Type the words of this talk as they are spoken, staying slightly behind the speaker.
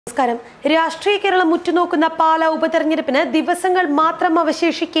നമസ്കാരം. രാഷ്ട്രീയ കേരളം ഉറ്റുനോക്കുന്ന പാലാ ഉപതെരഞ്ഞെടുപ്പിന് ദിവസങ്ങൾ മാത്രം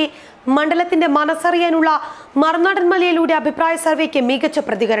അവശേഷിക്കെ മണ്ഡലത്തിന്റെ മനസ്സറിയാനുള്ള മറുനാടൻ മലയാളിയുടെ അഭിപ്രായ സർവേക്ക് മികച്ച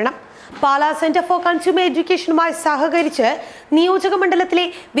പ്രതികരണം. പാലാ സെന്റർ ഫോർ കൺസ്യൂമർ എഡ്യൂക്കേഷനുമായി സഹകരിച്ച് നിയോജക മണ്ഡലത്തിലെ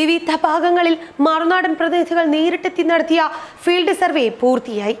വിവിധ ഭാഗങ്ങളിൽ മറുനാടൻ പ്രതിനിധികൾ നേരിട്ടെത്തി നടത്തിയ ഫീൽഡ് സർവേ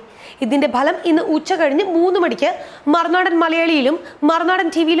പൂർത്തിയായി. ഇതിന്റെ ഫലം ഇന്ന് ഉച്ചകഴിഞ്ഞ് 3 മണിക്ക് മറുനാടൻ മലയാളിയിലും മറുനാടൻ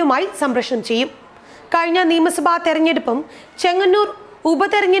ടിവിയിലുമായി സംപ്രേഷണം ചെയ്യും. കഴിഞ്ഞ നിയമസഭാ തെരഞ്ഞെടുപ്പും ചെങ്ങന്നൂർ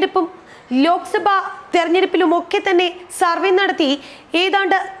ഉപതെരഞ്ഞെടുപ്പും ലോക്സഭാ തെരഞ്ഞെടുപ്പിലുമൊക്കെ തന്നെ സർവേ നടത്തി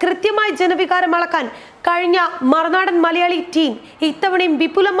ഏതാണ്ട് കൃത്യമായി ജനവികാരം അളക്കാൻ കഴിഞ്ഞ മറുനാടൻ മലയാളി ടീം ഇത്തവണയും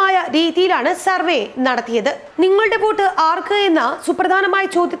വിപുലമായ രീതിയിലാണ് സർവേ നടത്തിയത്. നിങ്ങളുടെ വോട്ട് ആർക്ക് എന്ന സുപ്രധാനമായ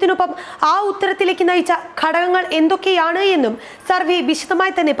ചോദ്യത്തിനൊപ്പം ആ ഉത്തരത്തിലേക്ക് നയിച്ച ഘടകങ്ങൾ എന്തൊക്കെയാണ് എന്നും സർവേ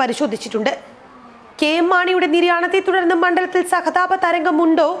വിശദമായി തന്നെ പരിശോധിച്ചിട്ടുണ്ട്. കെ.എം. മാണിയുടെ നിര്യാണത്തെ തുടർന്ന് മണ്ഡലത്തിൽ സഹതാപ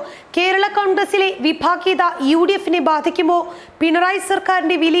തരംഗമുണ്ടോ? കേരള കോൺഗ്രസിലെ വിഭാഗീയത UDFനെ ബാധിക്കുമോ? പിണറായി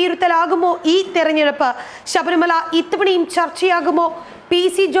സർക്കാരിന്റെ വിലയിരുത്തലാകുമോ ഈ തെരഞ്ഞെടുപ്പ്? ശബരിമല ഇത്തവണയും ചർച്ചയാകുമോ?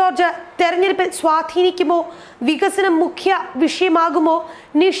 PC ജോർജ് തെരഞ്ഞെടുപ്പിൽ സ്വാധീനിക്കുമോ? വികസനം മുഖ്യ വിഷയമാകുമോ?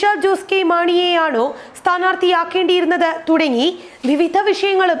 നിഷ ജോസ് കെ മാണിയെയാണോ സ്ഥാനാർത്ഥിയാക്കേണ്ടിയിരുന്നത്? തുടങ്ങി വിവിധ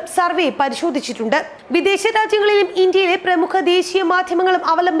വിഷയങ്ങളും സർവേ പരിശോധിച്ചിട്ടുണ്ട്. വിദേശ രാജ്യങ്ങളിലും ഇന്ത്യയിലെ പ്രമുഖ ദേശീയ മാധ്യമങ്ങളും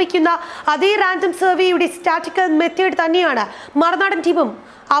അവലംബിക്കുന്ന അതേ റാൻഡം സർവേയുടെ സ്റ്റാറ്റിക്കൽ മെത്തേഡ് തന്നെയാണ് മറുനാടൻ ടീമും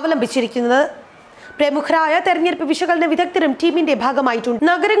അവലംബിച്ചിരിക്കുന്നത്. പ്രമുഖരായ തെരഞ്ഞെടുപ്പ് വിശകലന വിദഗ്ധരും ടീമിന്റെ ഭാഗമായിട്ടുണ്ട്.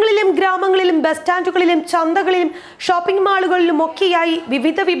 നഗരങ്ങളിലും ഗ്രാമങ്ങളിലും ബസ് സ്റ്റാൻഡുകളിലും ചന്തകളിലും ഷോപ്പിംഗ് മാളുകളിലും ഒക്കെയായി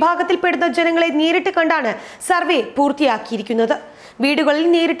വിവിധ വിഭാഗത്തിൽപ്പെടുന്ന ജനങ്ങളെ നേരിട്ട് കണ്ടാണ് സർവേ പൂർത്തിയാക്കിയിരിക്കുന്നത്. വീടുകളിൽ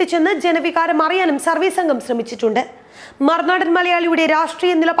നേരിട്ട് ചെന്ന് ജനവികാരം അറിയാനും സർവേ സംഘം ശ്രമിച്ചിട്ടുണ്ട്. മറുനാടൻ മലയാളിയുടെ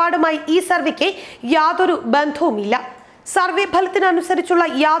രാഷ്ട്രീയ നിലപാടുമായി ഈ സർവേക്ക് യാതൊരു ബന്ധവുമില്ല. സർവേ ഫലത്തിനനുസരിച്ചുള്ള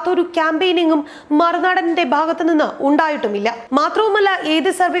യാതൊരു ക്യാമ്പയിനിങ്ങും മറുനാടന്റെ ഭാഗത്തു നിന്ന് ഉണ്ടായിട്ടുമില്ല. മാത്രവുമല്ല, ഏത്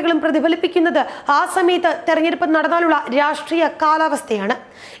സർവേകളും പ്രതിഫലിപ്പിക്കുന്നത് ആ സമയത്ത് തെരഞ്ഞെടുപ്പ് നടന്നാലുള്ള രാഷ്ട്രീയ കാലാവസ്ഥയാണ്.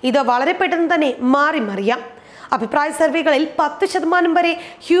 ഇത് വളരെ പെട്ടെന്ന് തന്നെ മാറിമറിയാം. അഭിപ്രായ സർവേകളിൽ 10% വരെ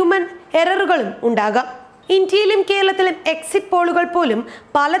ഹ്യൂമൻ എററുകളും ഉണ്ടാകാം. ഇന്ത്യയിലും കേരളത്തിലും എക്സിറ്റ് പോളുകൾ പോലും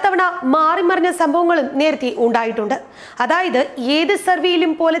പലതവണ മാറിമറിഞ്ഞ സംഭവങ്ങളും നേരത്തെ ഉണ്ടായിട്ടുണ്ട്. അതായത് ഏത്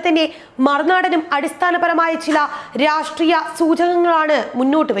സർവേയിലും പോലെ തന്നെ മറുനാടനും അടിസ്ഥാനപരമായ ചില രാഷ്ട്രീയ സൂചകങ്ങളാണ്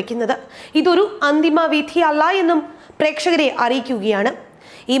മുന്നോട്ട് വയ്ക്കുന്നത്. ഇതൊരു അന്തിമ വിധിയല്ല എന്നും പ്രേക്ഷകരെ അറിയിക്കുകയാണ്.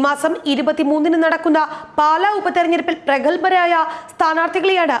 ഈ മാസം 23-ന് നടക്കുന്ന പാലാ ഉപതെരഞ്ഞെടുപ്പിൽ പ്രഗത്ഭരായ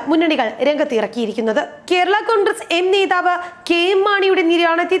സ്ഥാനാർത്ഥികളെയാണ് മുന്നണികൾ രംഗത്തിറക്കിയിരിക്കുന്നത്. കേരള കോൺഗ്രസ് M നേതാവ് K.M. മാണിയുടെ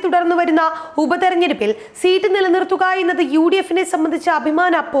നിര്യാണത്തെ തുടർന്ന് വരുന്ന ഉപതെരഞ്ഞെടുപ്പിൽ സീറ്റ് നിലനിർത്തുക എന്നത് UDFനെ സംബന്ധിച്ച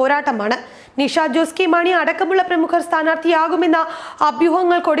അഭിമാന പോരാട്ടമാണ്. നിഷ ജോസ് കെ മാണി അടക്കമുള്ള പ്രമുഖർ സ്ഥാനാർത്ഥിയാകുമെന്ന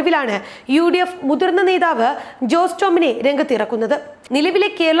അഭ്യൂഹങ്ങൾക്കൊടുവിലാണ് UDF മുതിർന്ന നേതാവ് ജോസ് ടോമിനെ രംഗത്തിറക്കുന്നത്. നിലവിലെ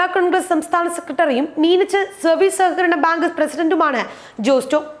കേരള കോൺഗ്രസ് സംസ്ഥാന സെക്രട്ടറിയും മീനച്ച് സർവീസ് സഹകരണ ബാങ്ക് പ്രസിഡന്റുമാണ് ജോസ്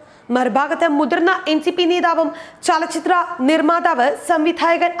ടോം. മറുഭാഗത്ത് മുതിർന്ന NCP നേതാവും ചലച്ചിത്ര നിർമ്മാതാവ്,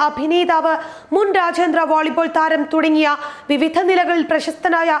 സംവിധായകൻ, അഭിനേതാവ്, മുൻ രാജ്യാന്തര വോളിബോൾ താരം തുടങ്ങിയ വിവിധ നിലകളിൽ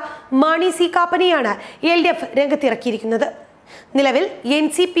പ്രശസ്തനായ മാണി C. കാപ്പനെയാണ് LDF രംഗത്തിറക്കിയിരിക്കുന്നത്. നിലവിൽ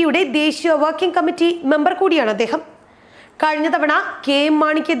NCPയുടെ ദേശീയ വർക്കിംഗ് കമ്മിറ്റി മെമ്പർ കൂടിയാണ് അദ്ദേഹം. കഴിഞ്ഞ തവണ K.M.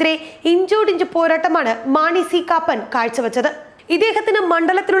 മാണിക്കെതിരെ ഇഞ്ചോടിഞ്ച് പോരാട്ടമാണ് മാണി C. കാപ്പൻ കാഴ്ചവെച്ചത്. ഇദ്ദേഹത്തിന്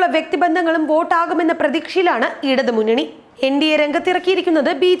മണ്ഡലത്തിലുള്ള വ്യക്തിബന്ധങ്ങളും വോട്ടാകുമെന്ന പ്രതീക്ഷയിലാണ് ഇടതുമുന്നണി. NDA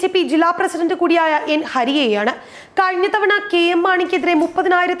രംഗത്തിറക്കിയിരിക്കുന്നത് BJP ജില്ലാ പ്രസിഡന്റ് കൂടിയായ N. ഹരിയെയാണ്. കഴിഞ്ഞ തവണ K.M. മാണിക്കെതിരെ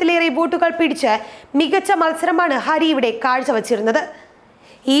 30,000-ലേറെ വോട്ടുകൾ പിടിച്ച് മികച്ച മത്സരമാണ് ഹരി ഇവിടെ കാഴ്ചവെച്ചിരുന്നത്.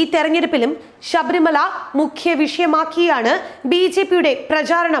 ഈ തെരഞ്ഞെടുപ്പിലും ശബരിമല മുഖ്യ വിഷയമാക്കിയാണ് BJPയുടെ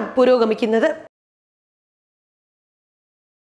പ്രചാരണം പുരോഗമിക്കുന്നത്.